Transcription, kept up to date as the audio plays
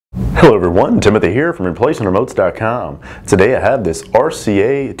Hello everyone, Timothy here from ReplacementRemotes.com. Today I have this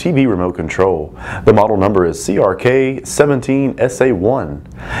RCA TV remote control. The model number is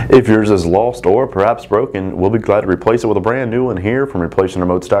CRK17SA1. If yours is lost or perhaps broken, we'll be glad to replace it with a brand new one here from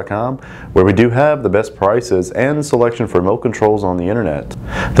ReplacementRemotes.com, where we do have the best prices and selection for remote controls on the internet.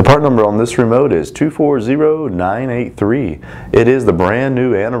 The part number on this remote is 240983. It is the brand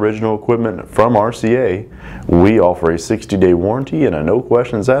new and original equipment from RCA. We offer a 60-day warranty and a no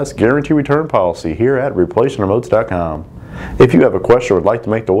questions asked guarantee return policy here at ReplacementRemotes.com. If you have a question or would like to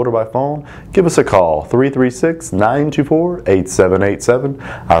make the order by phone, give us a call,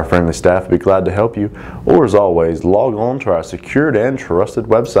 336-924-8787. Our friendly staff will be glad to help you. Or as always, log on to our secured and trusted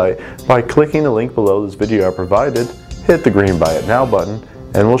website by clicking the link below this video I provided, hit the green Buy It Now button,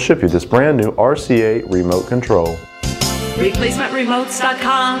 and we'll ship you this brand new RCA remote control.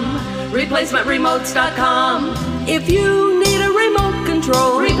 ReplacementRemotes.com, ReplacementRemotes.com. If you need a remote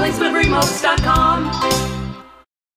control, ReplacementRemotes.com.